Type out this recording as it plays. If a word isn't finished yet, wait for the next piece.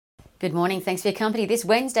Good morning. Thanks for your company. This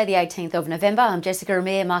Wednesday, the 18th of November, I'm Jessica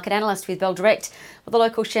Amir, market analyst with Bell Direct. Well, the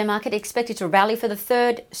local share market expected to rally for the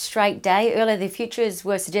third straight day. Earlier, the futures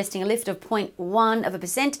were suggesting a lift of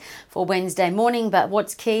 0.1% for Wednesday morning. But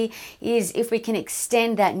what's key is if we can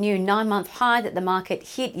extend that new 9-month high that the market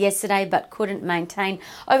hit yesterday but couldn't maintain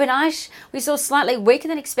overnight. We saw slightly weaker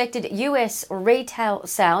than expected US retail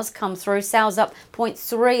sales come through. Sales up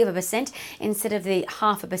 0.3% instead of the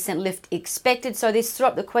 0.5% lift expected. So this threw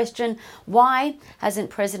up the question, why hasn't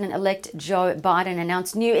President-elect Joe Biden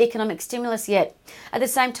announced new economic stimulus yet? At the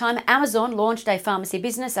same time, Amazon launched a pharmacy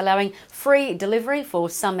business allowing free delivery for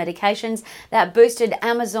some medications. That boosted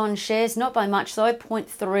Amazon shares, not by much though,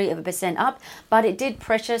 0.3% up, but it did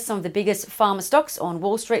pressure some of the biggest pharma stocks on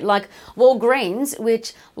Wall Street like Walgreens,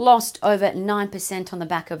 which lost over 9% on the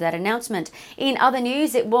back of that announcement. In other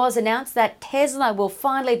news, it was announced that Tesla will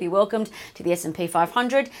finally be welcomed to the S&P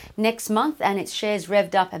 500 next month, and its shares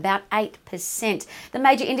revved up about 8%. The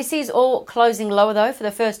major indices all closing lower though for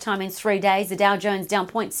the first time in 3 days. The Dow Jones down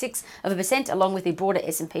 0.6%, along with the broader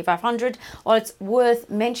S&P 500. While it's worth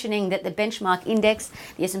mentioning that the benchmark index,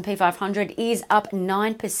 the S&P 500, is up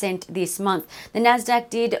 9% this month. The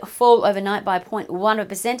Nasdaq did fall overnight by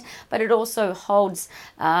 0.1%, but it also holds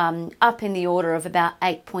up in the order of about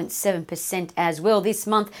 8.7% as well this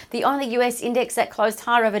month. The only US index that closed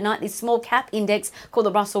higher overnight, the small cap index called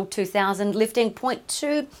the Russell 2000, lifting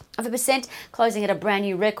 0.2%, closing at a brand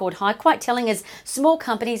new record high. Quite telling as small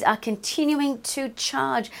companies are continuing to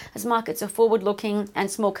charge as markets are forward looking, and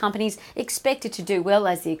small companies expected to do well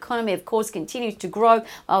as the economy of course continues to grow,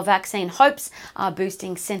 while vaccine hopes are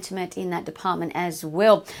boosting sentiment in that department as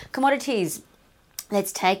well. Commodities,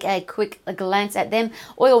 let's take a quick glance at them.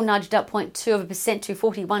 Oil nudged up 0.2% to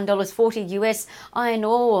 $41.40 US. Iron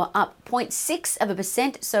ore up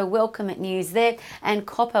 0.6%, so welcome news there. And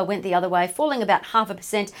copper went the other way, falling about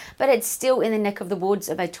 0.5%, but it's still in the neck of the woods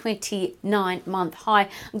of a 29-month high.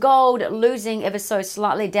 Gold losing ever so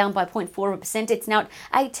slightly, down by 0.4%. It's now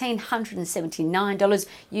at $1,879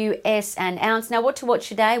 US an ounce. Now, what to watch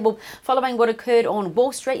today? Well, following what occurred on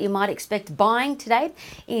Wall Street, you might expect buying today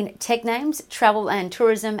in tech names, travel and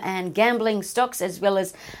tourism and gambling stocks, as well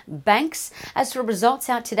as banks. As for results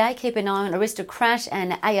out today, keep an eye on Aristocrat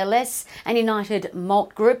and ALS and United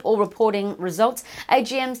Malt Group, all reporting results.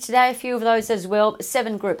 AGMs today, a few of those as well.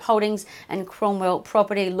 Seven Group Holdings and Cromwell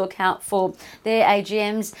Property, look out for their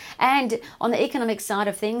AGMs. And on the economic side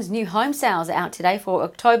of things, new home sales are out today for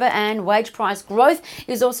October, and wage price growth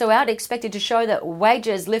is also out, expected to show that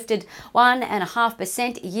wages lifted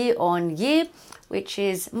 1.5% year on year, which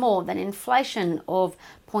is more than inflation of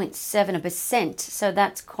 0.7%. So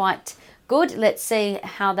that's quite good. Let's see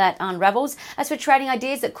how that unravels. As for trading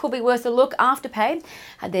ideas that could be worth a look, Afterpay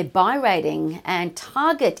had their buy rating and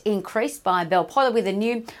target increased by Bell Potter with a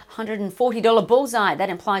new $140 bullseye. That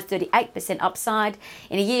implies 38% upside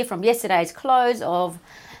in a year from yesterday's close of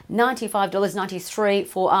 $95.93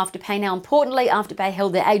 for Afterpay. Now, importantly, Afterpay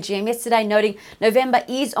held their AGM yesterday, noting November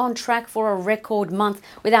is on track for a record month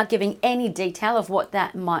without giving any detail of what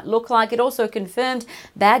that might look like. It also confirmed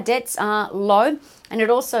bad debts are low, and it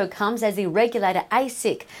also comes as the regulator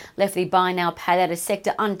ASIC left the buy now pay later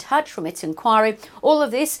sector untouched from its inquiry. All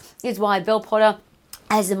of this is why Bell Potter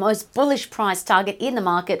as the most bullish price target in the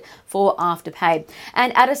market for Afterpay.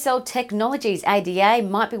 And Adacel Technologies, ADA,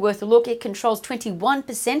 might be worth a look. It controls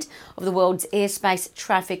 21% of the world's airspace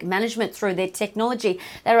traffic management through their technology.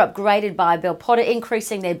 They're upgraded by Bell Potter,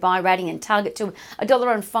 increasing their buy rating and target to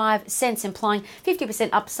 $1.05, implying 50%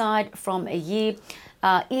 upside from a year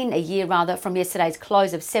from yesterday's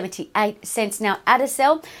close of 78 cents. Now,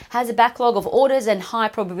 Adacel has a backlog of orders and high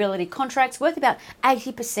probability contracts worth about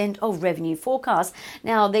 80% of revenue forecast.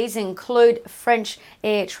 Now, these include French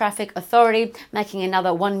Air Traffic Authority making another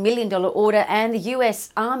 $1 million order, and the US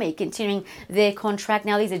Army continuing their contract.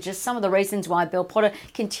 Now, these are just some of the reasons why Bell Potter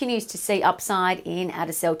continues to see upside in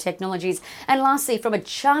Adacel Technologies. And lastly, from a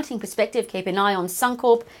charting perspective, keep an eye on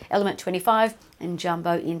Suncorp, Element 25 and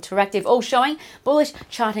Jumbo Interactive, all showing bullish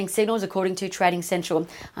charting signals according to Trading Central.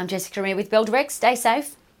 I'm Jessica Amir with Bell Direct. Stay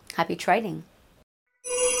safe. Happy trading.